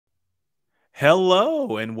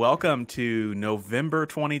Hello and welcome to November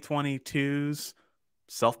 2022's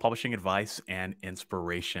Self-Publishing Advice and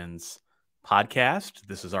Inspirations podcast.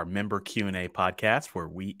 This is our member Q&A podcast where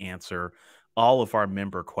we answer all of our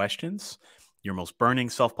member questions, your most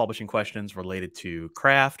burning self-publishing questions related to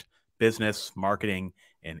craft, business, marketing,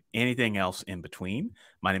 and anything else in between.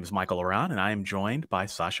 My name is Michael Ronn and I am joined by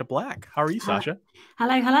Sacha Black. How are you, Sacha?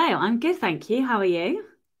 Hello. I'm good, thank you. How are you?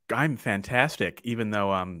 I'm fantastic, even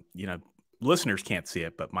though listeners can't see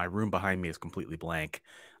it, but my room behind me is completely blank.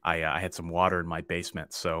 I had some water in my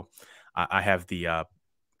basement, so I have the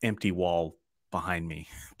empty wall behind me.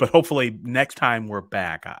 But hopefully next time we're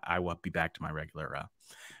back, I will be back to my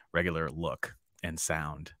regular look and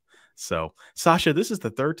sound. So, Sacha, this is the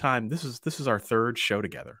third time. This is our third show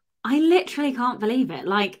together. I literally can't believe it.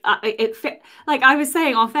 Like I was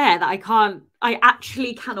saying off air that I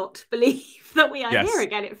actually cannot believe that we are here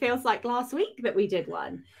again. It feels like last week that we did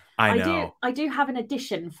one. I know. I do have an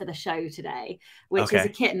addition for the show today, which is a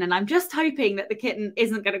kitten, and I'm just hoping that the kitten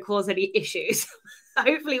isn't going to cause any issues.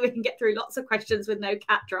 Hopefully we can get through lots of questions with no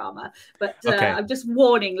cat drama, but I'm just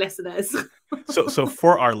warning listeners. So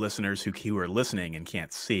for our listeners who are listening and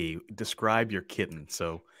can't see, describe your kitten.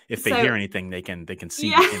 So if they hear anything, they can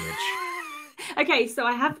see the image. Okay, so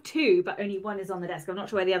I have two, but only one is on the desk. I'm not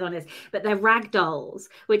sure where the other one is, but they're rag dolls,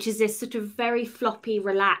 which is this sort of very floppy,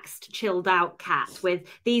 relaxed, chilled out cat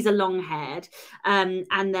these are long haired, and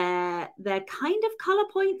they're kind of color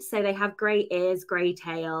points. So they have gray ears, gray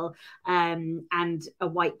tail, and a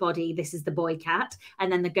white body. This is the boy cat.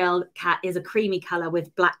 And then the girl cat is a creamy color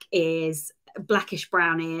with black ears, blackish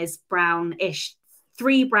brown ears, brownish,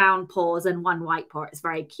 3 brown paws and 1 white paw. It's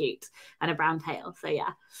very cute, and a brown tail. So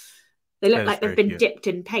yeah. They look like they've been dipped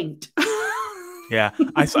in paint. Yeah,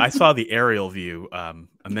 I saw the aerial view a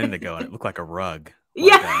minute ago, and it looked like a rug.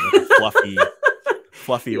 Like a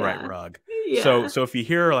fluffy white rug. Yeah. So if you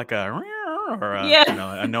hear like a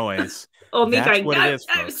noise, or me that's going, what it is,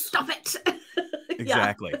 no, stop it.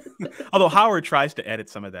 Exactly. Although Howard tries to edit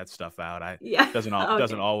some of that stuff out,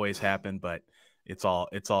 doesn't always happen, but it's all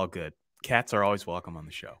good. Cats are always welcome on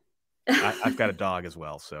the show. I've got a dog as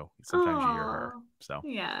well, so sometimes you hear her. So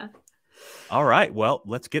yeah. All right. Well,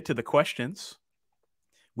 let's get to the questions.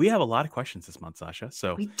 We have a lot of questions this month, Sacha.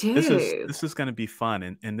 So we do. This is going to be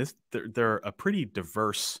fun, and they're a pretty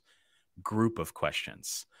diverse group of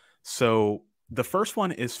questions. So the first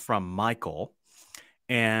one is from Michael,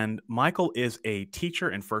 and Michael is a teacher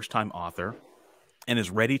and first-time author, and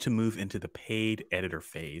is ready to move into the paid editor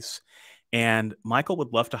phase. And Michael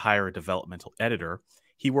would love to hire a developmental editor.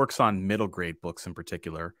 He works on middle grade books in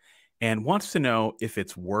particular, and wants to know if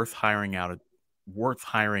it's worth hiring a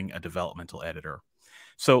developmental editor.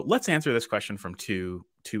 So let's answer this question from two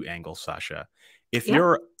angles, Sacha. If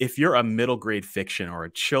you're a middle grade fiction or a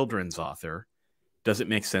children's author, does it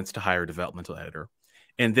make sense to hire a developmental editor?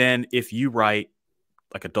 And then if you write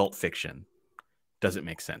like adult fiction, does it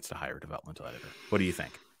make sense to hire a developmental editor? What do you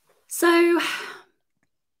think? So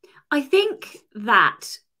I think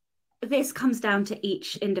that this comes down to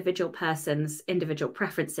each individual person's individual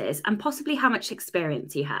preferences and possibly how much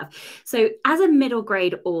experience you have. So as a middle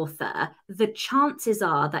grade author, the chances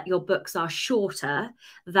are that your books are shorter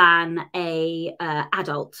than a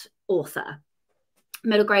adult author.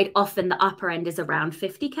 Middle grade, often the upper end is around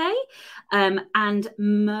 50K. And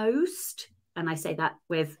most, and I say that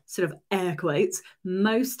with sort of air quotes,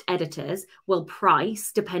 most editors will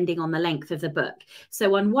price depending on the length of the book.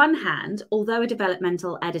 So on one hand, although a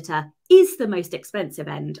developmental editor is the most expensive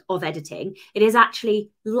end of editing, it is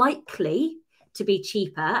actually likely to be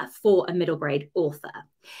cheaper for a middle grade author.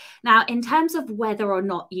 Now, in terms of whether or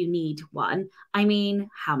not you need one, I mean,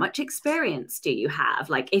 how much experience do you have?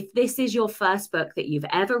 Like, if this is your first book that you've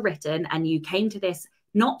ever written and you came to this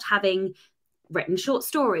not having written short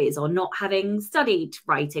stories or not having studied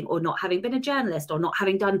writing or not having been a journalist or not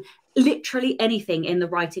having done literally anything in the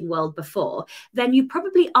writing world before, then you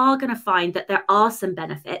probably are going to find that there are some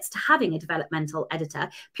benefits to having a developmental editor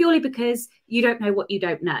purely because you don't know what you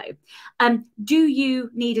don't know. Do you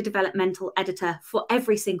need a developmental editor for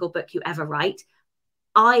every single book you ever write?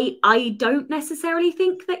 I don't necessarily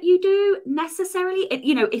think that you do necessarily.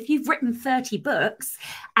 If you've written 30 books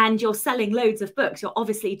and you're selling loads of books, you're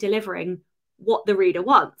obviously delivering what the reader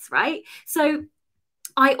wants, right? So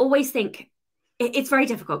I always think it's very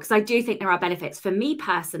difficult because I do think there are benefits. For me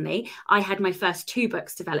personally, I had my first 2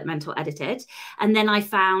 books developmental edited, and then I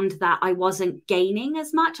found that I wasn't gaining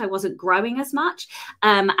as much, I wasn't growing as much,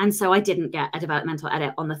 and so I didn't get a developmental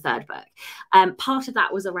edit on the 3rd book. Part of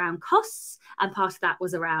that was around costs, and part of that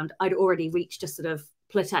was around I'd already reached a sort of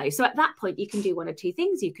plateau. So at that point, you can do one of two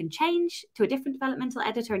things. You can change to a different developmental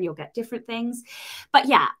editor and you'll get different things. But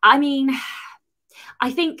yeah, I mean,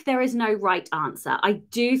 I think there is no right answer. I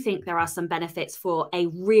do think there are some benefits for a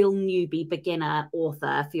real newbie beginner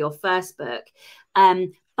author for your first book.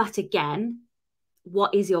 But again,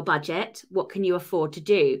 what is your budget? What can you afford to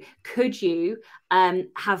do? Could you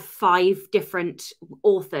have 5 different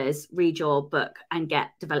authors read your book and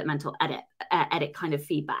get developmental edit kind of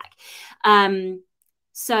feedback?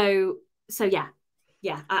 So yeah.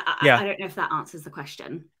 I don't know if that answers the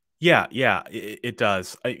question. Yeah, it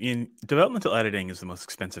does. Developmental editing is the most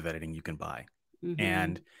expensive editing you can buy.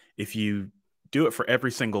 And if you do it for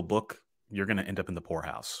every single book, you're going to end up in the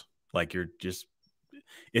poorhouse. Like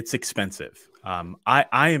it's expensive.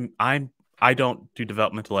 I don't do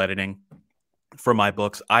developmental editing for my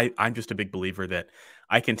books. I'm just a big believer that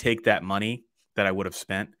I can take that money that I would have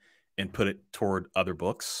spent and put it toward other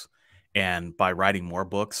books. And by writing more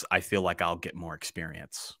books, I feel like I'll get more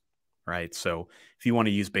experience. Right. So if you want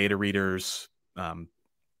to use beta readers, a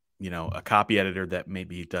copy editor that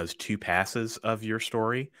maybe does 2 passes of your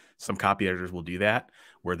story, some copy editors will do that,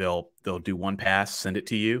 where they'll do 1 pass, send it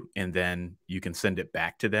to you, and then you can send it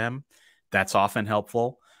back to them. That's often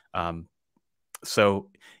helpful. So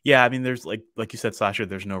yeah, I mean, there's like you said, Sacha,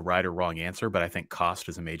 there's no right or wrong answer, but I think cost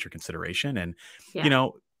is a major consideration. And,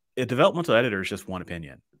 a developmental editor is just one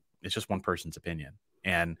opinion. It's just one person's opinion.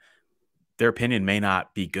 And their opinion may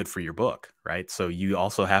not be good for your book, right? So you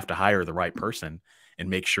also have to hire the right person and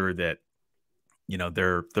make sure that,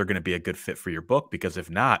 they're going to be a good fit for your book. Because if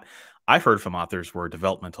not, I've heard from authors where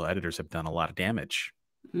developmental editors have done a lot of damage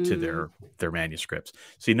to their manuscripts.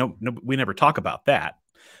 So, we never talk about that.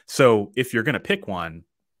 So if you're going to pick one,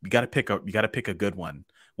 you got to pick a good one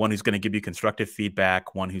who's going to give you constructive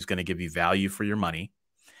feedback, one who's going to give you value for your money,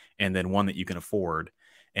 and then one that you can afford.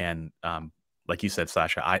 And, like you said,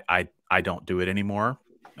 Sacha, I don't do it anymore.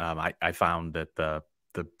 I found that the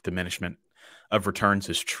diminishment of returns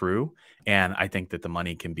is true, and I think that the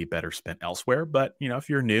money can be better spent elsewhere. But if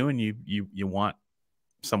you're new and you want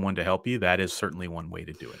someone to help you, that is certainly one way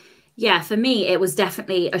to do it. Yeah, for me, it was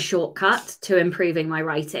definitely a shortcut to improving my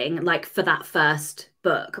writing, like for that first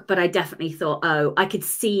book. But I definitely thought, I could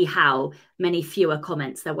see how many fewer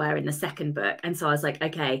comments there were in the second book. And so I was like,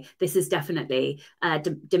 okay, this is definitely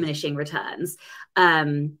diminishing returns.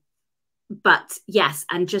 But yes,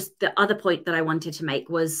 and just the other point that I wanted to make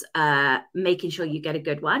was making sure you get a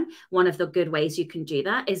good one. One of the good ways you can do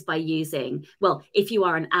that is by using, if you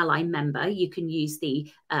are an AskALLi member, you can use the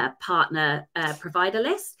partner provider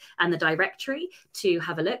list and the directory to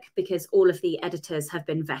have a look, because all of the editors have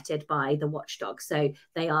been vetted by the watchdog. So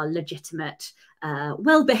they are legitimate,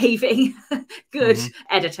 well-behaving, good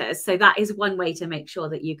editors. So that is one way to make sure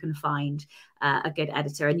that you can find a good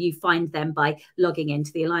editor, and you find them by logging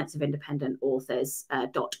into the Alliance of Independent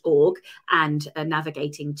Authors.org and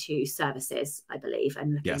navigating to services, I believe,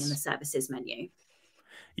 and looking in the services menu.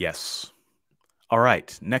 Yes. All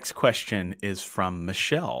right. Next question is from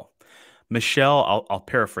Michelle. Michelle, I'll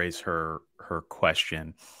paraphrase her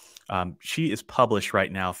question. She is published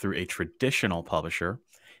right now through a traditional publisher,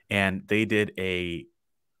 and they did a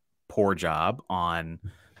poor job on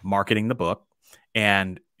marketing the book,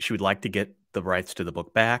 and she would like to get the rights to the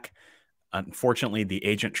book back. Unfortunately, the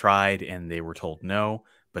agent tried and they were told no,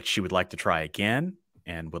 but she would like to try again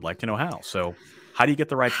and would like to know how. So how do you get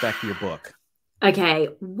the rights back to your book? Okay,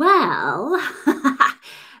 well,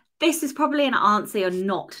 this is probably an answer you're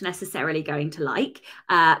not necessarily going to like,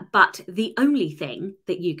 but the only thing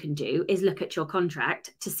that you can do is look at your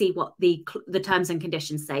contract to see what the terms and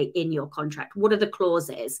conditions say in your contract. What are the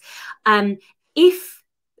clauses? If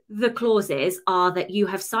the clauses are that you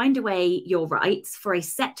have signed away your rights for a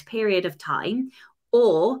set period of time,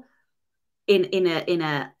 or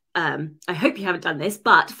I hope you haven't done this,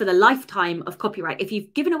 but for the lifetime of copyright. If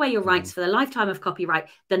you've given away your rights for the lifetime of copyright,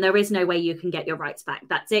 then there is no way you can get your rights back.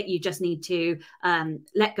 That's it. You just need to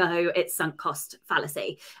let go. It's sunk cost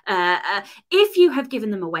fallacy. If you have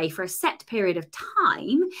given them away for a set period of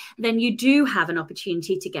time, then you do have an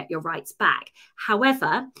opportunity to get your rights back.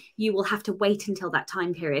 However, you will have to wait until that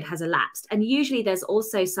time period has elapsed. And usually there's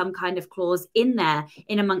also some kind of clause in there,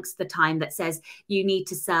 in amongst the time, that says you need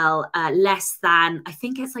to sell less than, I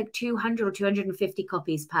think it's like 200 or 250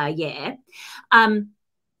 copies per year. And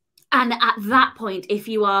at that point, if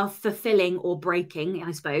you are fulfilling or breaking, I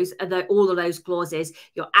suppose, all of those clauses,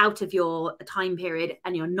 you're out of your time period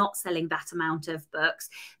and you're not selling that amount of books,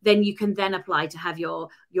 then you can then apply to have your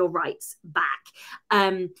rights back.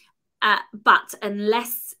 But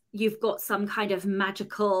unless you've got some kind of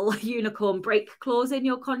magical unicorn break clause in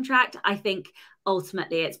your contract, I think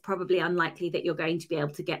ultimately it's probably unlikely that you're going to be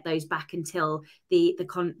able to get those back until the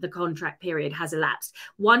contract period has elapsed.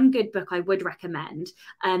 One good book I would recommend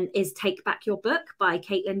is Take Back Your Book by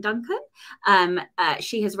Caitlin Duncan.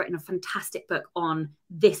 She has written a fantastic book on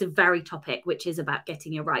this very topic, which is about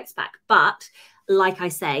getting your rights back. But like I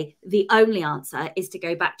say, the only answer is to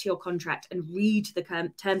go back to your contract and read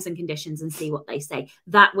the terms and conditions and see what they say.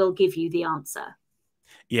 That will give you the answer.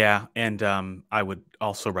 Yeah, and I would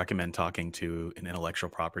also recommend talking to an intellectual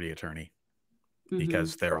property attorney,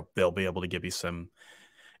 because they'll be able to give you some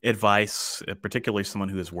advice, particularly someone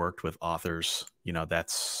who has worked with authors. You know,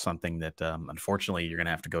 that's something that unfortunately you're going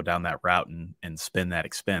to have to go down that route and spend that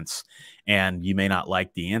expense, and you may not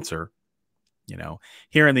like the answer. You know,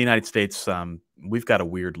 here in the United States, we've got a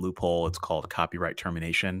weird loophole. It's called copyright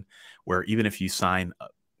termination, where even if you sign,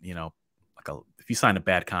 you know, if you sign a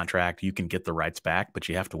bad contract, you can get the rights back, but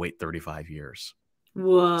you have to wait 35 years.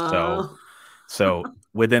 Whoa. So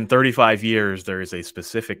within 35 years, there is a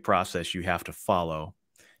specific process you have to follow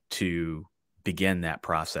to begin that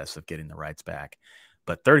process of getting the rights back.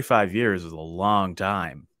 But 35 years is a long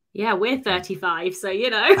time. Yeah, we're 35, so, you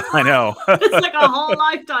know. I know. It's like a whole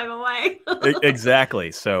lifetime away.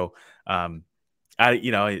 Exactly. So,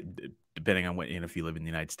 you know, depending on what, you know, if you live in the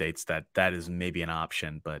United States, that is maybe an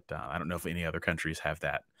option, but I don't know if any other countries have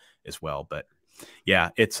that as well. But yeah,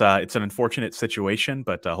 it's an unfortunate situation,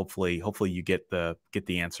 but hopefully you get the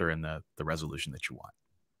answer and the resolution that you want.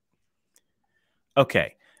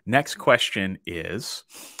 Okay. Next question is,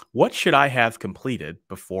 what should I have completed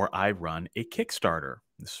before I run a Kickstarter?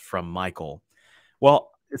 This is from Michael.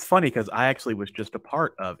 Well, it's funny because I actually was just a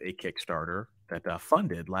part of a Kickstarter that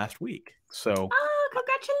funded last week. So,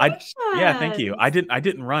 congratulations! Yeah, thank you. I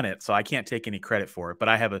didn't run it, so I can't take any credit for it. But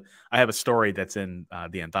I have a story that's in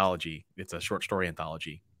the anthology. It's a short story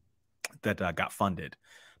anthology that got funded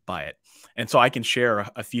by it, and so I can share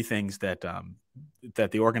a few things that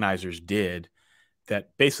that the organizers did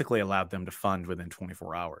that basically allowed them to fund within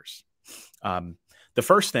 24 hours. The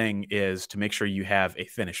first thing is to make sure you have a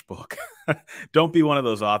finished book. Don't be one of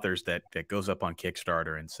those authors that goes up on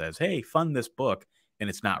Kickstarter and says, "Hey, fund this book," and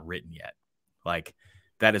it's not written yet. Like,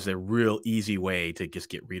 that is a real easy way to just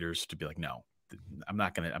get readers to be like, "No, I'm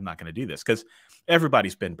not gonna do this," because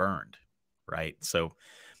everybody's been burned, right? So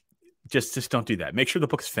just don't do that. Make sure the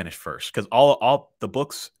book's finished first, because all the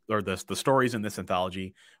books or the stories in this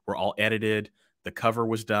anthology were all edited. The cover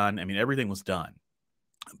was done. I mean, everything was done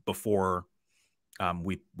before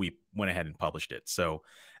we went ahead and published it. So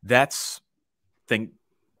that's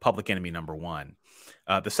public enemy number one.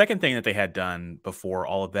 The second thing that they had done before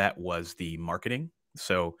all of that was the marketing.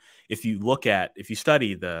 So if you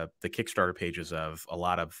study the Kickstarter pages of a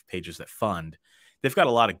lot of pages that fund, they've got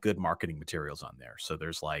a lot of good marketing materials on there. So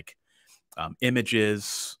there's like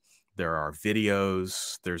images, there are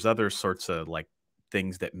videos, there's other sorts of like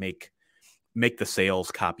things that make the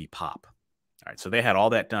sales copy pop. All right. So they had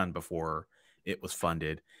all that done before it was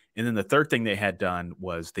funded. And then the third thing they had done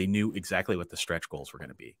was they knew exactly what the stretch goals were going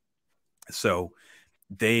to be. So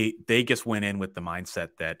they just went in with the mindset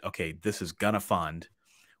that, okay, this is going to fund.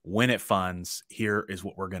 When it funds, here is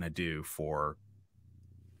what we're going to do for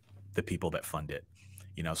the people that fund it.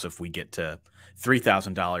 You know, so if we get to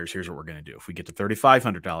 $3,000, here's what we're going to do. If we get to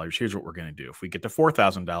 $3,500, here's what we're going to do. If we get to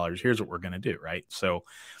 $4,000, here's what we're going to do. Right. So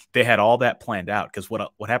they had all that planned out, because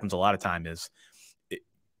what happens a lot of time is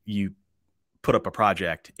you put up a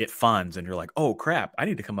project, it funds, and you're like, oh crap, I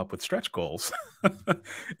need to come up with stretch goals.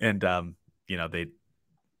 And, you know,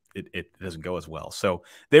 it doesn't go as well. So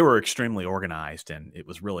they were extremely organized, and it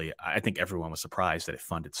was really, I think everyone was surprised that it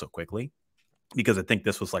funded so quickly, because I think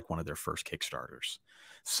this was like one of their first Kickstarters.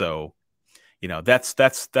 So, you know, that's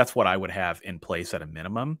what I would have in place at a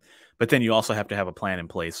minimum. But then you also have to have a plan in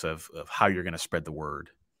place of how you're going to spread the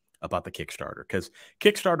word about the Kickstarter, because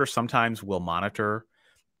Kickstarter sometimes will monitor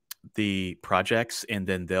the projects, and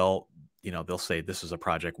then they'll say, this is a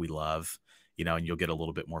project we love, you know, and you'll get a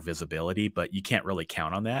little bit more visibility, but you can't really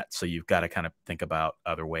count on that. So you've got to kind of think about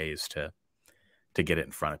other ways to get it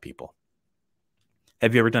in front of people.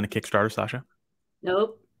 Have you ever done a Kickstarter, Sacha?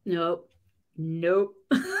 Nope. Nope. No.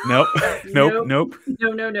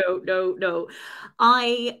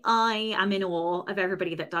 I am in awe of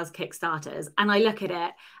everybody that does Kickstarters, and I look at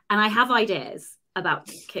it and I have ideas about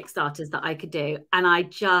Kickstarters that I could do, and I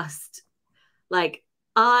just like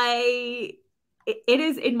it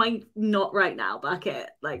is in my not right now bucket.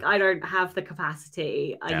 Like, I don't have the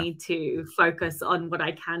capacity. I need to focus on what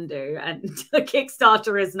I can do, and the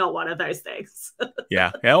Kickstarter is not one of those things.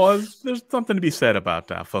 Yeah. Well, there's something to be said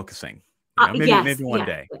about focusing. Maybe one yeah,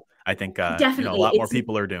 day. I think a definitely. lot more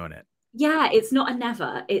people are doing it. Yeah, it's not a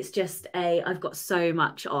never. It's just I've got so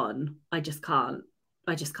much on. I just can't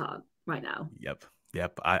right now. Yep.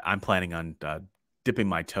 I'm planning on dipping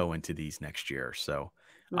my toe into these next year, so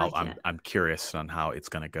I'm curious on how it's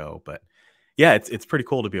going to go. But yeah, it's pretty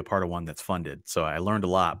cool to be a part of one that's funded. So I learned a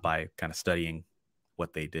lot by kind of studying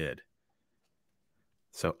what they did.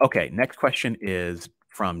 So okay, next question is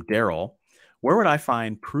from Daryl. Where would I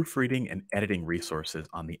find proofreading and editing resources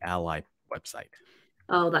on the AskALLi website?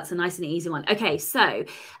 Oh, that's a nice and easy one. Okay, so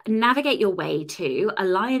navigate your way to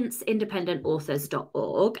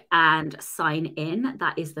allianceindependentauthors.org and sign in.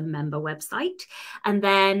 That is the member website. And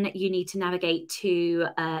then you need to navigate to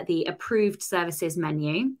the approved services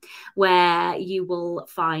menu, where you will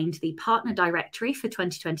find the partner directory for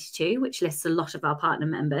 2022, which lists a lot of our partner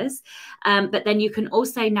members. But then you can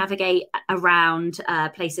also navigate around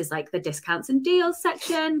places like the discounts and deals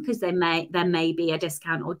section, because there may be a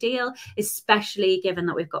discount or deal, especially given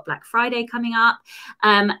that we've got Black Friday coming up.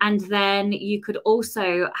 And then you could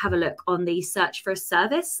also have a look on the search for a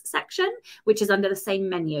service section, which is under the same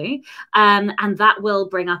menu. And that will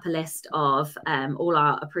bring up a list of all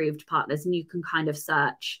our approved partners, and you can kind of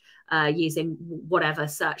search using whatever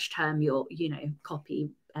search term you're, copy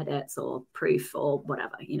edits or proof or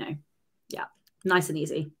whatever, Yeah, nice and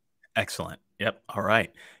easy. Excellent. Yep. All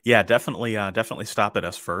right. Yeah, definitely stop at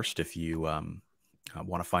us first if you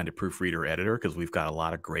want to find a proofreader editor, because we've got a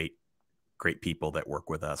lot of great people that work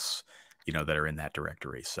with us, that are in that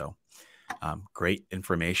directory. So great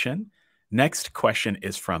information. Next question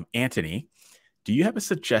is from Anthony. Do you have a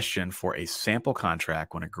suggestion for a sample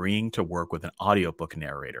contract when agreeing to work with an audiobook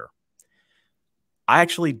narrator? I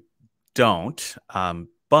actually don't,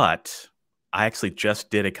 but I actually just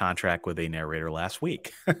did a contract with a narrator last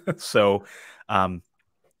week. So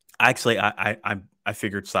actually, I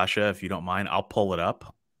figured, Sacha, if you don't mind, I'll pull it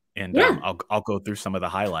up and I'll go through some of the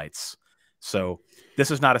highlights. So this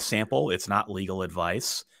is not a sample. It's not legal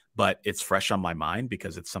advice, but it's fresh on my mind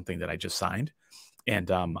because it's something that I just signed.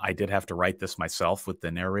 And I did have to write this myself with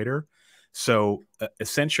the narrator. So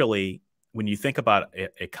essentially, when you think about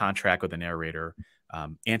a contract with a narrator,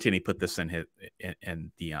 Anthony put this in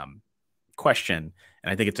the question,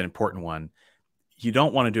 and I think it's an important one. You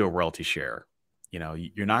don't want to do a royalty share.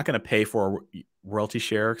 You're not going to pay for a royalty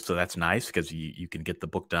share, so that's nice because you can get the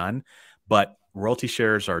book done. But royalty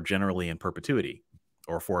shares are generally in perpetuity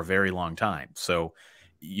or for a very long time. So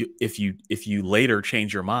if you later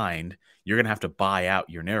change your mind, you're going to have to buy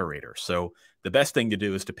out your narrator. So the best thing to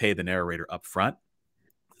do is to pay the narrator up front,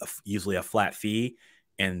 usually a flat fee,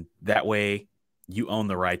 and that way you own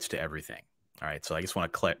the rights to everything. All right. So I just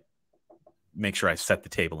want to make sure I set the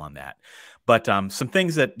table on that. But some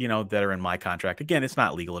things that that are in my contract. Again, it's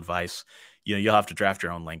not legal advice. You'll have to draft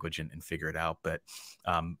your own language and figure it out. But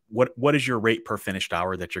what is your rate per finished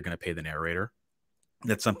hour that you're going to pay the narrator?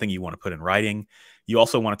 That's something you want to put in writing. You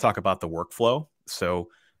also want to talk about the workflow. So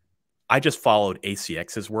I just followed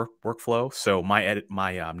ACX's workflow. So my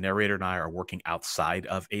narrator and I are working outside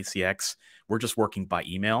of ACX. We're just working by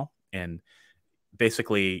email. And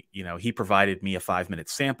basically, he provided me a 5-minute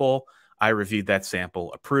sample. I reviewed that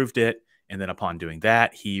sample, approved it. And then upon doing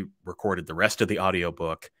that, he recorded the rest of the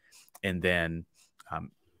audiobook. And then,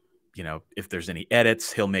 if there's any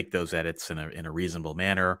edits, he'll make those edits in a reasonable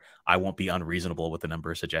manner. I won't be unreasonable with the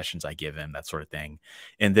number of suggestions I give him, that sort of thing.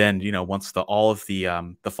 And then, once all of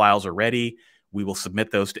the files are ready, we will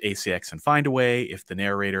submit those to ACX and Findaway. If the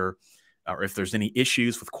narrator, or if there's any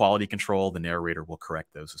issues with quality control, the narrator will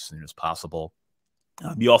correct those as soon as possible.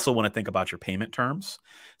 You also want to think about your payment terms.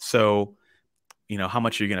 So, how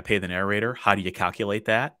much are you going to pay the narrator? How do you calculate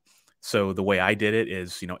that? So the way I did it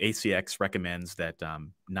is, ACX recommends that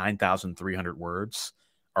 9,300 words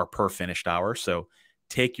are per finished hour. So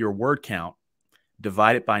take your word count,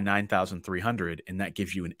 divide it by 9,300, and that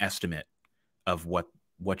gives you an estimate of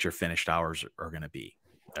what your finished hours are going to be.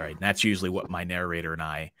 All right. And that's usually what my narrator and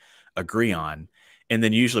I agree on. And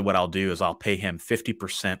then usually what I'll do is I'll pay him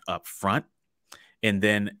 50% up front. And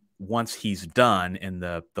then once he's done and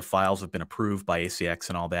the files have been approved by ACX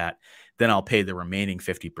and all that, then I'll pay the remaining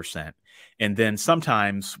 50%. And then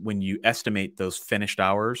sometimes when you estimate those finished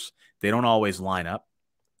hours, they don't always line up.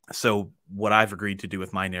 So what I've agreed to do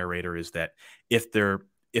with my narrator is that if the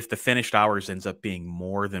finished hours ends up being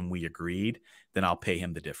more than we agreed, then I'll pay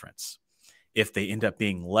him the difference. If they end up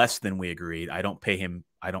being less than we agreed, I don't pay him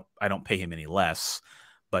any less,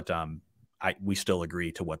 but we still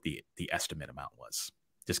agree to what the estimate amount was.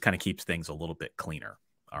 Just kind of keeps things a little bit cleaner.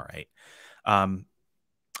 All right.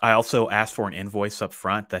 I also asked for an invoice up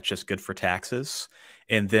front. That's just good for taxes.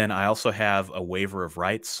 And then I also have a waiver of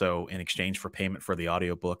rights. So in exchange for payment for the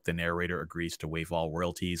audiobook, the narrator agrees to waive all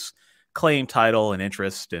royalties, claim title and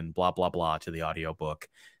interest, and blah, blah, blah to the audiobook.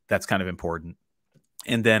 That's kind of important.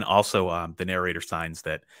 And then also the narrator signs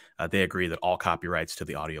that they agree that all copyrights to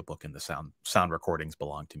the audiobook and the sound recordings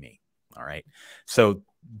belong to me. All right. So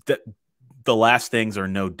the last things are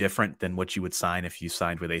no different than what you would sign if you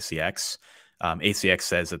signed with ACX. ACX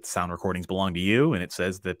says that the sound recordings belong to you, and it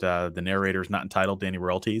says that the narrator is not entitled to any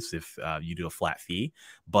royalties if you do a flat fee.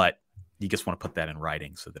 But you just want to put that in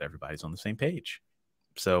writing so that everybody's on the same page.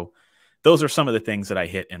 So those are some of the things that I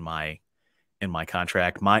hit in my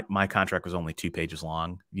contract. My contract was only 2 pages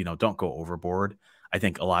long. You know, don't go overboard. I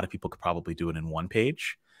think a lot of people could probably do it in 1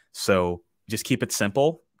 page. So just keep it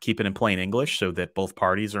simple, keep it in plain English so that both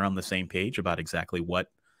parties are on the same page about exactly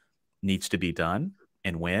what needs to be done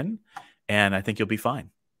and when. And I think you'll be fine.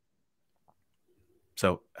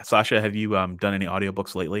 So, Sacha, have you done any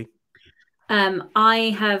audiobooks lately?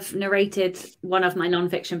 I have narrated one of my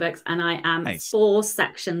nonfiction books, and I am Nice. 4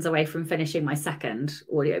 sections away from finishing my second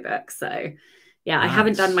audiobook. So, yeah, Nice. I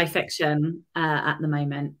haven't done my fiction at the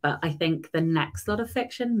moment, but I think the next lot of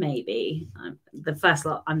fiction, maybe. The first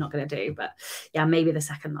lot I'm not going to do, but yeah, maybe the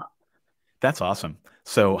second lot. That's awesome.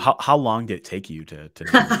 So, how long did it take you to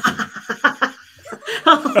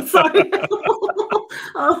Oh, sorry.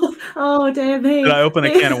 oh, dear me. Did I open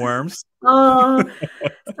a can of worms? Oh,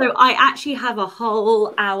 so I actually have a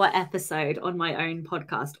whole hour episode on my own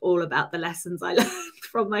podcast all about the lessons I learned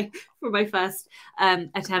from my first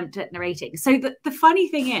attempt at narrating. So the funny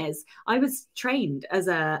thing is, I was trained as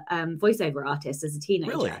a voiceover artist as a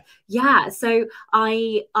teenager. Really? Yeah. So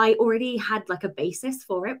I already had like a basis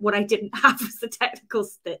for it. What I didn't have was the technical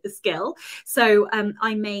skill. So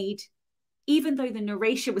I made, even though the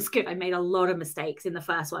narration was good, I made a lot of mistakes in the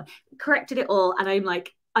first one, corrected it all. And I'm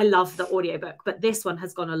like, I love the audiobook, but this one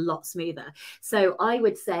has gone a lot smoother. So I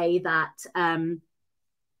would say that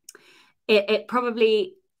it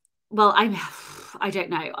probably, well, I don't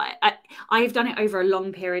know. I've done it over a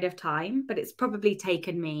long period of time, but it's probably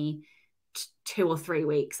taken me 2 or 3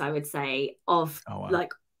 weeks, I would say, of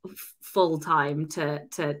like full time to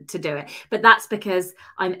do it. But that's because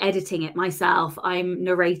I'm editing it myself, I'm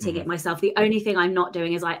narrating it myself. The only thing I'm not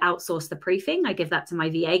doing is I outsource the proofing. I give that to my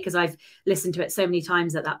VA because I've listened to it so many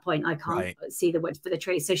times at that point I can't see the wood for the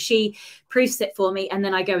trees. So she proofs it for me, and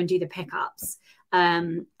then I go and do the pickups,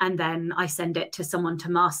 and then I send it to someone to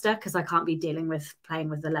master because I can't be dealing with playing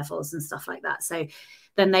with the levels and stuff like that. So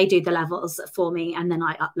then they do the levels for me, and then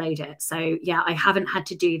I upload it. So yeah, I haven't had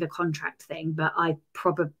to do the contract thing, but I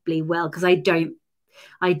probably will, because I don't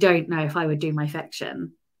know if I would do my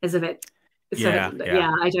fiction. It's a bit, yeah,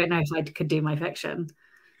 I don't know if I could do my fiction.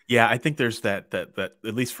 Yeah, I think there's that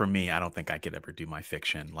at least for me, I don't think I could ever do my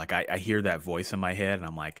fiction. Like I hear that voice in my head and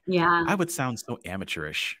I'm like, yeah, I would sound so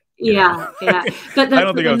amateurish. Yeah. But I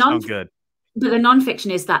don't think I would sound good. But the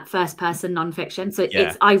nonfiction is that first person nonfiction. So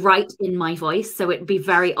it's, I write in my voice. So it'd be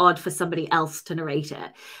very odd for somebody else to narrate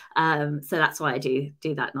it. So that's why I do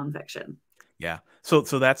that nonfiction. Yeah. So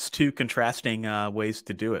that's 2 contrasting ways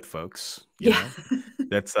to do it, folks. You know?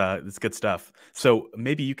 That's good stuff. So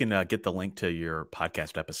maybe you can get the link to your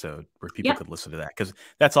podcast episode where people could listen to that, because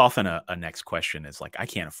that's often a next question is like, I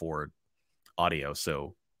can't afford audio,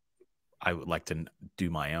 so I would like to do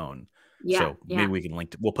my own. So maybe we can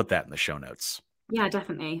link we'll put that in the show notes. Yeah,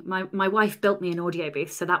 definitely. My wife built me an audio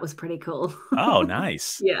booth, so that was pretty cool. Oh,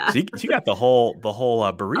 nice. Yeah. So you got the whole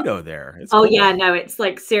burrito there. It's cool. Cool. Yeah, no, it's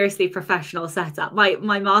like seriously professional setup. My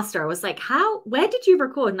master was like, where did you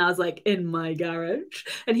record? And I was like, in my garage.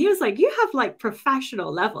 And he was like, you have like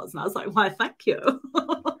professional levels. And I was like, why, thank you.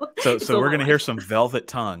 So we're gonna hear some velvet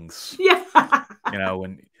tongues. Yeah. You know,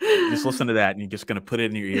 when just listen to that and you're just gonna put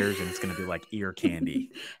it in your ears and it's gonna be like ear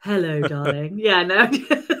candy. Hello, darling. Yeah, no.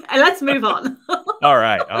 And let's move on. All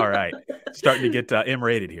right. Starting to get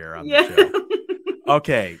M-rated here on the show.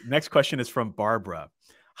 Okay, next question is from Barbara.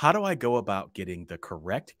 How do I go about getting the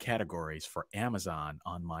correct categories for Amazon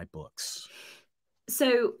on my books?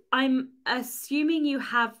 So I'm assuming you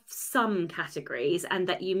have some categories and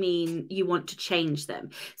that you mean you want to change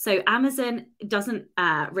them. So Amazon doesn't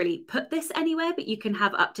really put this anywhere, but you can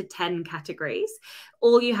have up to 10 categories.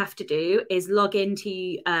 All you have to do is log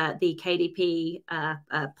into the KDP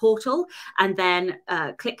portal and then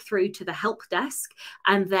click through to the help desk.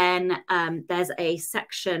 And then there's a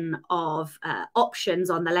section of options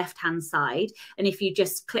on the left-hand side. And if you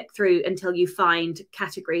just click through until you find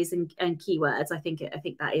categories and keywords, I think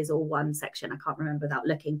that is all one section. I can't remember without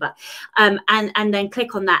looking, but and then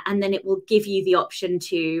click on that, and then it will give you the option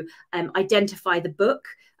to identify the book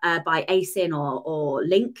by ASIN or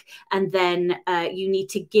link, and then you need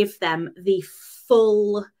to give them the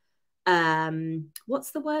full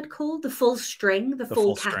what's the word called, the full string, the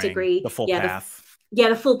full category, the full path.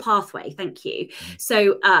 The full pathway. Thank you. Mm-hmm.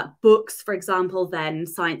 So books, for example, then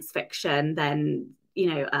science fiction, then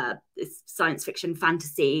science fiction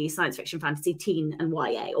fantasy teen and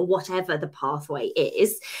YA, or whatever the pathway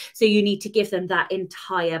is. So you need to give them that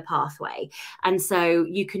entire pathway. And so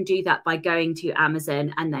you can do that by going to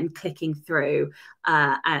Amazon and then clicking through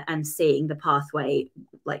and seeing the pathway,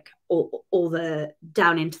 like all the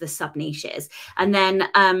down into the sub niches. And then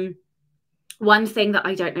one thing that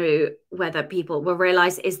I don't know whether people will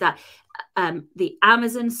realize is that the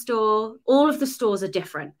Amazon store, all of the stores are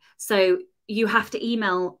different. So you have to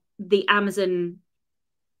email the Amazon,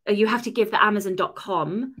 you have to give the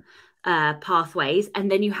Amazon.com pathways,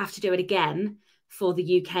 and then you have to do it again for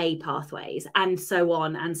the UK pathways, and so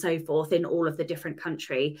on and so forth in all of the different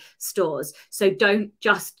country stores. So don't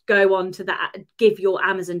just go on to that, give your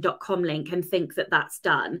Amazon.com link and think that that's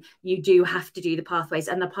done. You do have to do the pathways,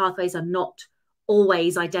 and the pathways are not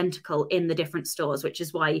always identical in the different stores, which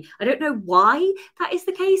is why I don't know why that is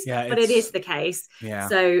the case, but it is the case. Yeah.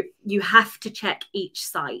 So you have to check each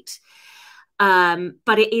site.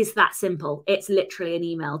 But it is that simple. It's literally an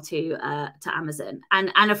email to Amazon.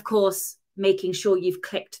 And of course, making sure you've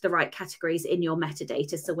clicked the right categories in your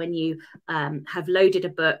metadata. So when you have loaded a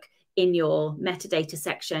book, in your metadata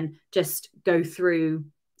section, just go through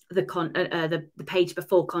the page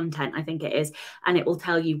before content, I think it is, and it will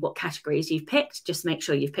tell you what categories you've picked. Just make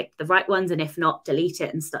sure you've picked the right ones, and if not, delete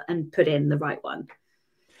it and put in the right one.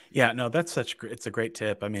 Yeah, no, it's a great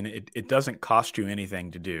tip. I mean, it doesn't cost you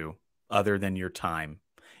anything to do other than your time,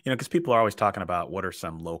 because people are always talking about what are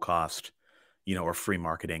some low cost, or free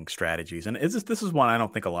marketing strategies. And this is one I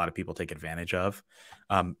don't think a lot of people take advantage of.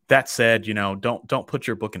 That said, don't put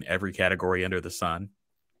your book in every category under the sun.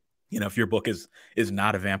 If your book is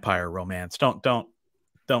not a vampire romance, don't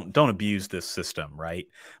abuse this system, right?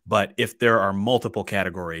 But if there are multiple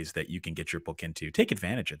categories that you can get your book into, take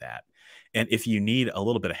advantage of that. And if you need a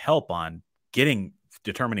little bit of help on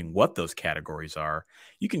determining what those categories are,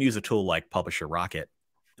 you can use a tool like Publisher Rocket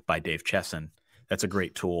by Dave Chesson. That's a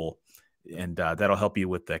great tool, and that'll help you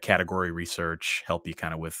with the category research, help you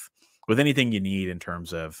kind of with anything you need in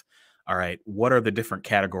terms of, all right, what are the different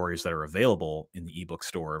categories that are available in the ebook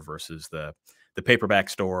store versus the paperback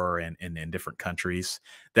store and in different countries.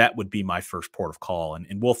 That would be my first port of call.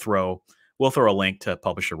 And we'll throw a link to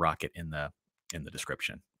Publisher Rocket in the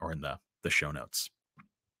description or in the show notes.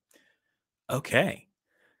 Okay.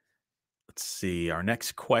 Let's see. Our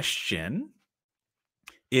next question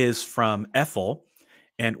is from Ethel.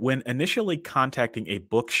 And when initially contacting a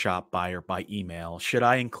bookshop buyer by email, should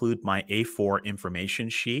I include my A4 information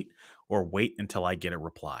sheet or wait until I get a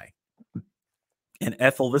reply? And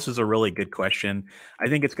Ethel, this is a really good question. I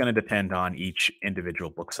think it's going to depend on each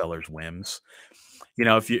individual bookseller's whims.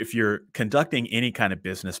 If you're conducting any kind of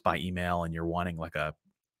business by email and you're wanting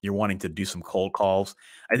to do some cold calls,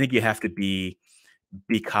 I think you have to be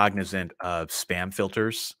cognizant of spam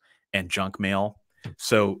filters and junk mail.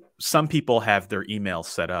 So some people have their email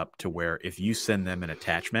set up to where if you send them an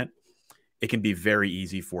attachment, it can be very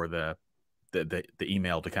easy for the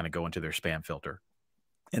email to kind of go into their spam filter,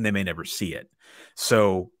 and they may never see it.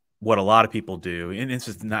 So what a lot of people do, and this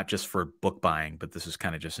is not just for book buying, but this is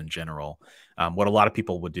kind of just in general, what a lot of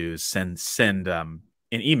people would do is send an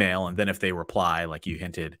email, and then if they reply, like you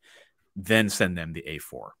hinted, then send them the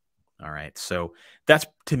A4. All right. So that's,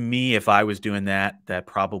 to me, if I was doing that, that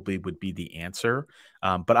probably would be the answer.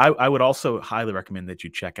 But I would also highly recommend that you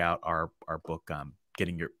check out our book,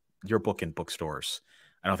 Getting Your Book in Bookstores.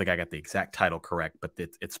 I don't think I got the exact title correct, but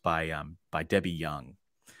it's by Debbie Young.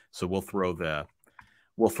 So we'll throw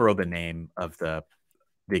the name of the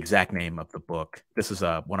exact name of the book. This is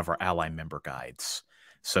one of our AskALLi member guides.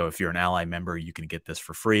 So if you're an AskALLi member, you can get this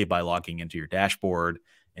for free by logging into your dashboard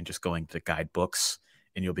and just going to Guidebooks,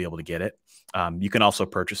 and you'll be able to get it. You can also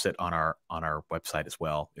purchase it on our website as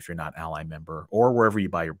well if you're not AskALLi member, or wherever you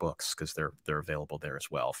buy your books, because they're available there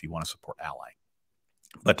as well if you want to support AskALLi.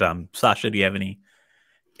 But Sacha, do you have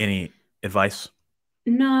any advice?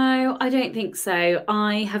 No, I don't think so.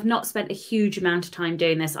 I have not spent a huge amount of time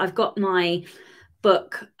doing this. I've got my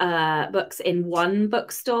books in one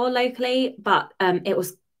bookstore locally, but it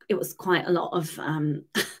was quite a lot of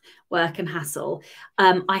work and hassle.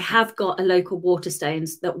 I have got a local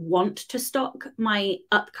Waterstones that want to stock my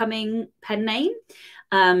upcoming pen name,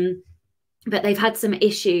 but they've had some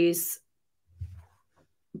issues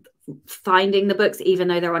finding the books, even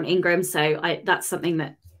though they're on Ingram. So that's something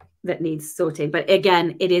that that needs sorting. But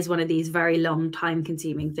again, it is one of these very long, time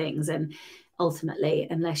consuming things. And ultimately,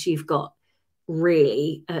 unless you've got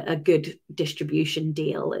really a good distribution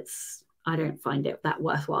deal, I don't find it that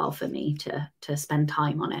worthwhile for me to spend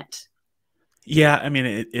time on it. Yeah, I mean,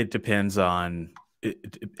 it depends on,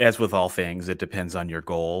 as with all things, it depends on your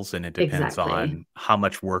goals, and it depends Exactly. on how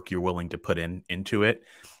much work you're willing to put into it.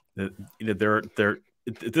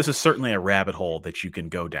 This is certainly a rabbit hole that you can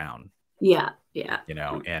go down. Yeah, yeah.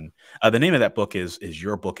 And the name of that book is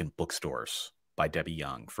Your Book in Bookstores by Debbie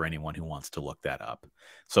Young, for anyone who wants to look that up.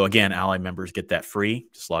 So again, AllI members get that free.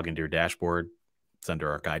 Just log into your dashboard. It's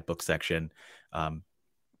under our guidebook section,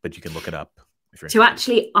 but you can look it up. To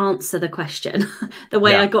actually answer the question, the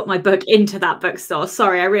way I got my book into that bookstore,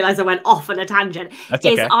 sorry, I realized I went off on a tangent, That's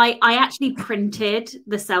okay. I actually printed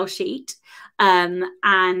the sell sheet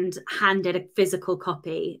and handed a physical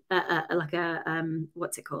copy, like a,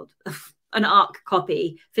 what's it called? An ARC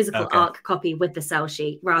copy, physical ARC copy with the sell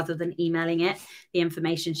sheet, rather than emailing it, the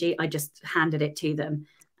information sheet. I just handed it to them,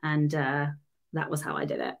 and that was how I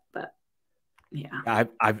did it. But yeah,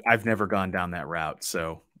 I've never gone down that route,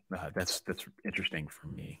 so that's interesting for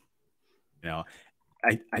me.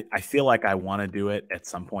 I feel like I want to do it at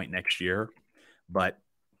some point next year, but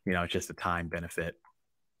it's just a time benefit,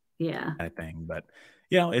 kind of thing. But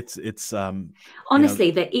it's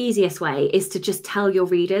honestly, the easiest way is to just tell your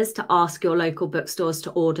readers to ask your local bookstores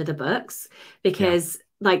to order the books, because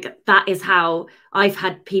like that is how I've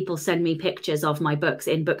had people send me pictures of my books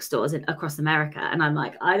in bookstores across America, and I'm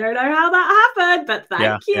like, I don't know how that happened, but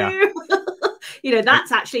thank you.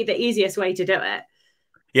 That's actually the easiest way to do it.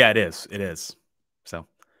 Yeah, it is. It is. So,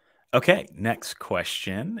 okay. Next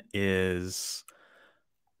question is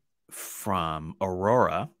from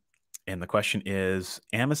Aurora. And the question is,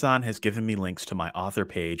 Amazon has given me links to my author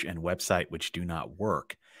page and website which do not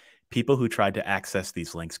work. People who tried to access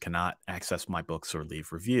these links cannot access my books or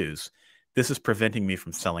leave reviews. This is preventing me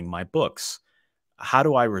from selling my books. How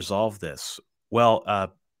do I resolve this?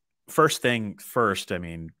 Well, first thing first, I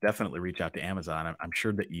mean, definitely reach out to Amazon. I'm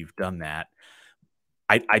sure that you've done that.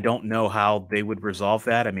 I don't know how they would resolve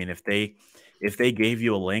that. I mean, if they gave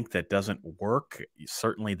you a link that doesn't work,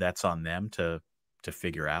 certainly that's on them to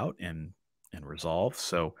figure out and resolve.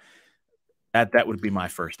 So that would be my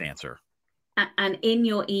first answer. And in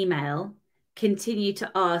your email, continue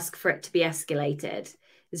to ask for it to be escalated.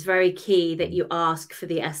 It's very key that you ask for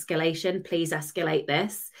the escalation. Please escalate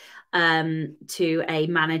this to a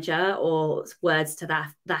manager, or words to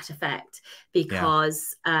that effect,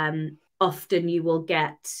 because often you will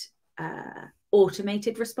get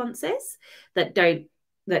automated responses that don't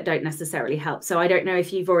necessarily help. So I don't know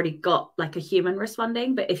if you've already got like a human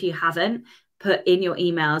responding, but if you haven't, put in your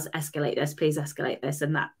emails, escalate this, please escalate this,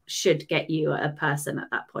 and that should get you a person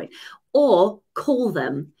at that point. Or call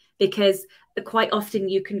them, because quite often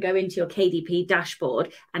you can go into your KDP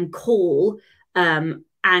dashboard and call, and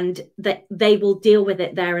they will deal with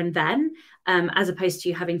it there and then, as opposed to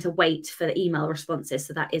you having to wait for the email responses.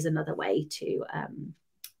 So that is another way to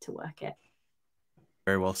work it.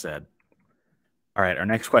 Very well said. All right, our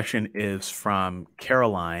next question is from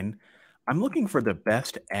Caroline. I'm looking for the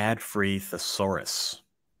best ad-free thesaurus.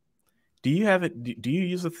 Do you have it? Do you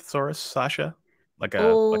use a thesaurus, Sacha?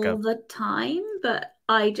 All the time, but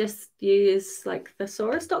I just use like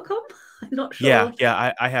thesaurus.com. I'm not sure.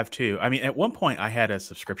 Yeah, I have too. I mean, at one point I had a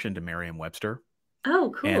subscription to Merriam-Webster.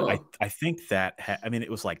 Oh, cool. And I think that, I mean,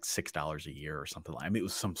 it was like $6 a year or something. I mean, it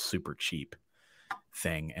was some super cheap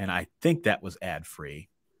thing. And I think that was ad-free,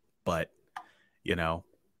 but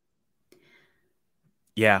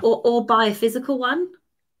yeah. Or buy a physical one.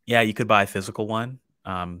 Yeah, you could buy a physical one.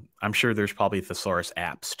 I'm sure there's probably thesaurus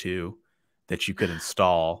apps too that you could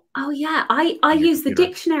install. Oh yeah, I use the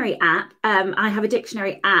dictionary app. I have a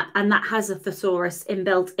dictionary app, and that has a thesaurus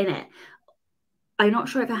inbuilt in it. I'm not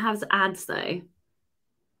sure if it has ads though.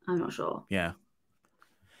 I'm not sure.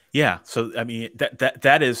 Yeah. So I mean,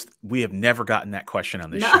 that is, we have never gotten that question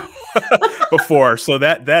on this show before. So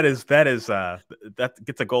that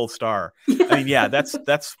gets a gold star. I mean, yeah,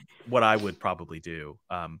 that's what I would probably do.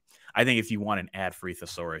 I think if you want an ad-free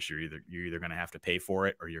thesaurus, you're either going to have to pay for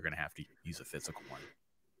it, or you're going to have to use a physical one.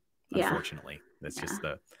 Unfortunately, that's just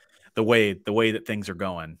the way that things are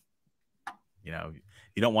going. You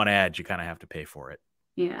don't want ads, you kind of have to pay for it.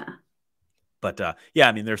 Yeah. But yeah,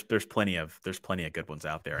 I mean, there's plenty of good ones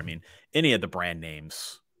out there. I mean, any of the brand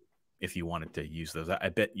names, if you wanted to use those, I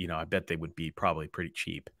bet they would be probably pretty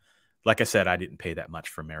cheap. Like I said, I didn't pay that much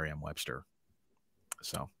for Merriam-Webster.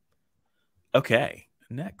 So, okay,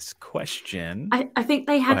 next question. I think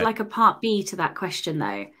they had like a part B to that question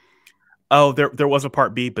though. Oh, there was a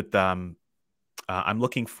part B, but I'm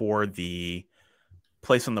looking for the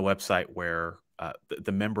place on the website where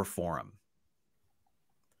the member forum.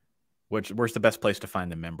 Where's the best place to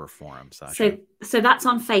find the member forum, Sacha? So that's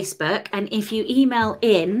on Facebook, and if you email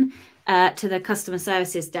in to the customer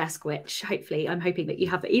services desk, which hopefully I'm hoping that you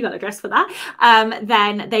have the email address for that,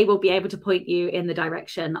 then they will be able to point you in the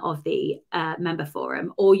direction of the member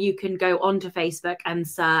forum, or you can go onto Facebook and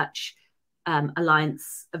search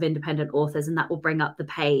Alliance of Independent Authors, and that will bring up the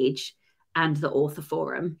page and the author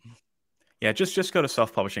forum. Yeah, just go to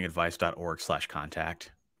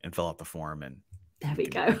selfpublishingadvice.org/contact and fill out the form, and there we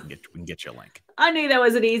go. We can get you a link. I knew there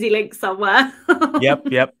was an easy link somewhere.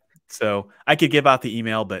 Yep. So I could give out the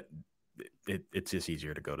email, but it's just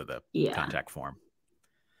easier to go to the contact form.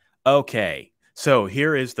 Okay, so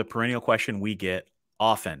here is the perennial question we get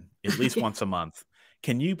often, at least once a month.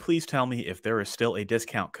 Can you please tell me if there is still a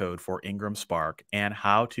discount code for Ingram Spark and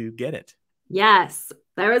how to get it? Yes,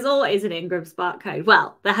 there is always an Ingram Spark code.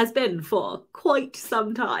 Well, there has been for quite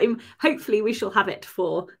some time. Hopefully we shall have it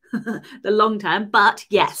for the long term. But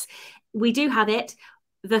yes, we do have it.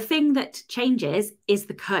 The thing that changes is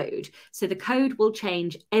the code. So the code will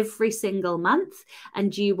change every single month,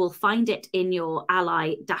 and you will find it in your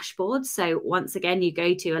AskALLi dashboard. So once again, you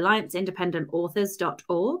go to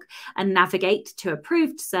allianceindependentauthors.org and navigate to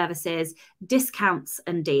approved services, discounts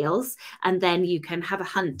and deals. And then you can have a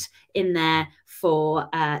hunt in there for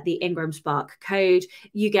the Ingram Spark code.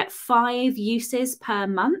 You get 5 uses per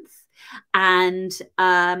month. And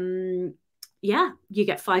yeah, you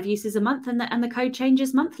get 5 uses a month, and the code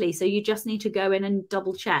changes monthly. So you just need to go in and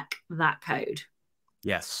double check that code.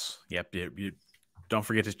 Yes. Yep. You don't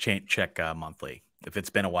forget to check monthly if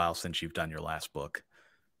it's been a while since you've done your last book.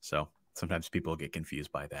 So sometimes people get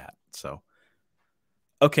confused by that. So,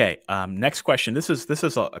 okay. Next question. This is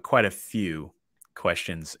quite a few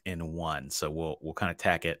questions in one. So we'll kind of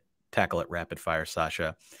tackle it rapid fire,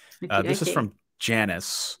 Sacha. This is from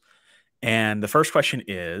Janice. And the first question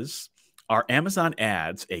is, are Amazon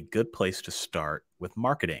ads a good place to start with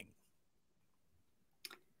marketing?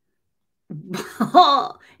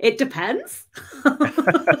 It depends.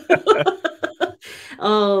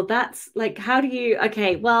 Oh, that's like, how do you,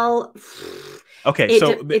 okay, well. Okay,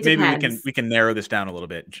 so maybe we can narrow this down a little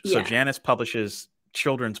bit. So yeah. Janice publishes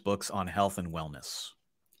children's books on health and wellness.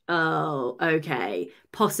 Oh, okay.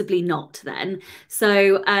 Possibly not then.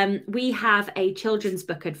 So we have a children's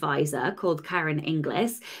book advisor called Karen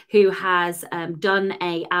Inglis, who has done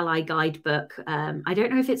a AskALLi guidebook. I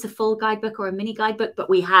don't know if it's a full guidebook or a mini guidebook, but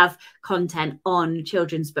we have content on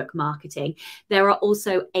children's book marketing. There are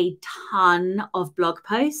also a ton of blog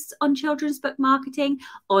posts on children's book marketing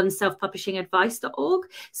on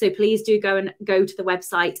selfpublishingadvice.org. So please do go to the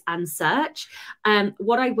website and search.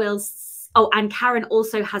 What I will say, oh, and Karen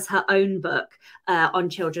also has her own book on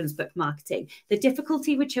children's book marketing. The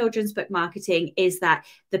difficulty with children's book marketing is that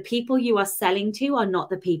the people you are selling to are not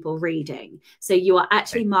the people reading. So you are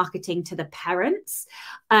actually marketing to the parents.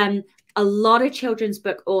 A lot of children's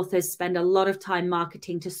book authors spend a lot of time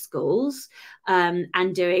marketing to schools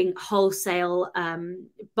and doing wholesale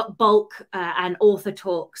bulk and author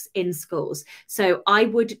talks in schools. So I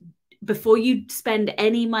would, before you spend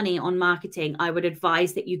any money on marketing, I would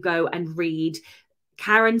advise that you go and read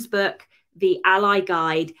Karen's book, the AskALLi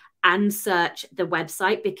Guide, and search the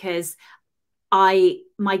website, because my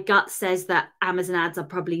gut says that Amazon ads are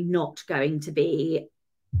probably not going to be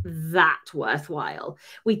that worthwhile.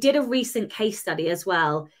 We did a recent case study as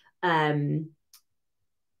well on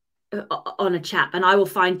a chat, and I will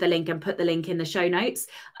find the link and put the link in the show notes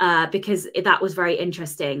because that was very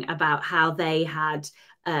interesting about how they had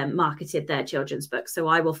marketed their children's book. So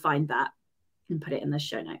I will find that and put it in the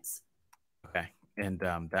show notes. Okay. And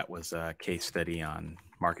that was a case study on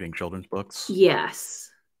marketing children's books?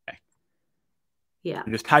 Yes. Okay. Yeah.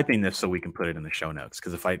 I'm just typing this so we can put it in the show notes,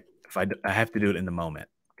 because if I have to do it in the moment,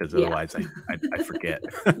 because otherwise I forget.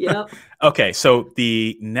 Yep. Okay. So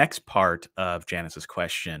the next part of Janice's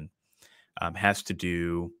question has to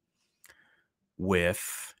do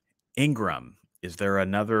with Ingram. Is there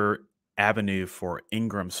another avenue for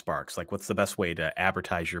Ingram Sparks? Like, what's the best way to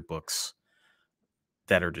advertise your books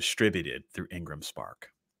that are distributed through Ingram Spark?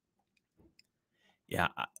 Yeah,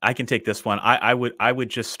 I can take this one. I would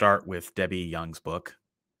just start with Debbie Young's book,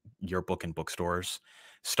 Your Book in Bookstores.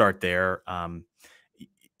 Start there.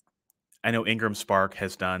 I know Ingram Spark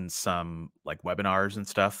has done some like webinars and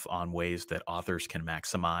stuff on ways that authors can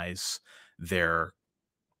maximize their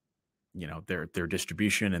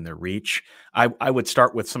distribution and their reach. I would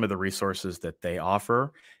start with some of the resources that they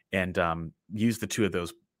offer and use the two of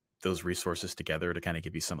those resources together to kind of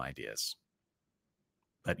give you some ideas.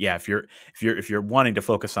 But yeah, if you're wanting to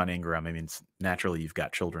focus on Ingram, I mean, naturally you've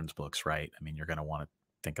got children's books, right? I mean, you're going to want to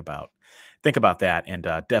think about that, and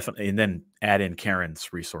definitely, and then add in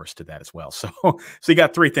Karen's resource to that as well. So you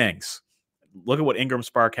got three things. Look at what Ingram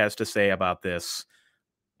Spark has to say about this,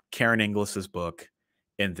 Karen Inglis's book,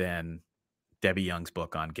 and then Debbie Young's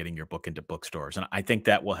book on getting your book into bookstores. And I think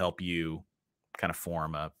that will help you kind of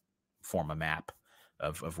form a map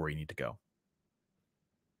of where you need to go.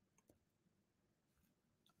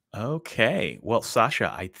 Okay. Well,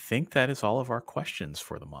 Sacha, I think that is all of our questions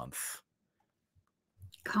for the month.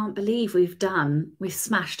 Can't believe we've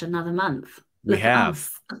smashed another month. We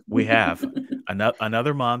have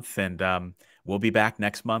another month, and we'll be back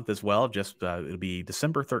next month as well. Just it'll be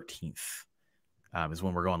December 13th is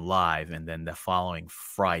when we're going live, and then the following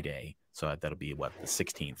Friday, so that'll be the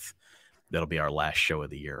 16th. That'll be our last show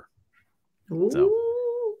of the year. Ooh. So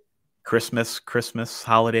Christmas,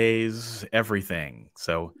 holidays, everything.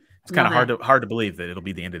 So it's kind of hard to believe that it'll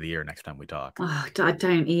be the end of the year next time we talk. Oh, I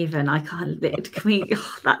don't even. I can't.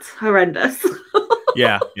 That's horrendous.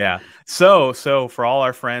 Yeah. So for all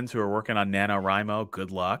our friends who are working on NaNoWriMo,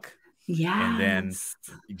 good luck. Yeah. And then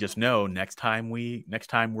just know next time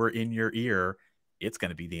we're in your ear, it's going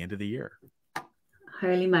to be the end of the year.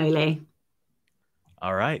 Holy moly.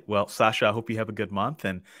 All right. Well, Sacha, I hope you have a good month,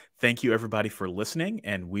 and thank you everybody for listening,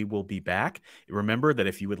 and we will be back. Remember that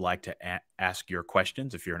if you would like to ask your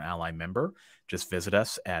questions, if you're an AskALLi member, just visit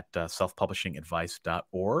us at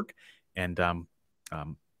selfpublishingadvice.org, and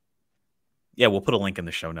yeah, we'll put a link in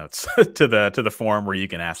the show notes to the forum where you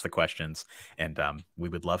can ask the questions, and we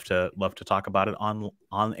would love to talk about it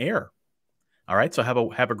on air. All right. So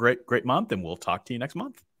have a great month, and we'll talk to you next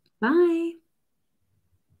month. Bye.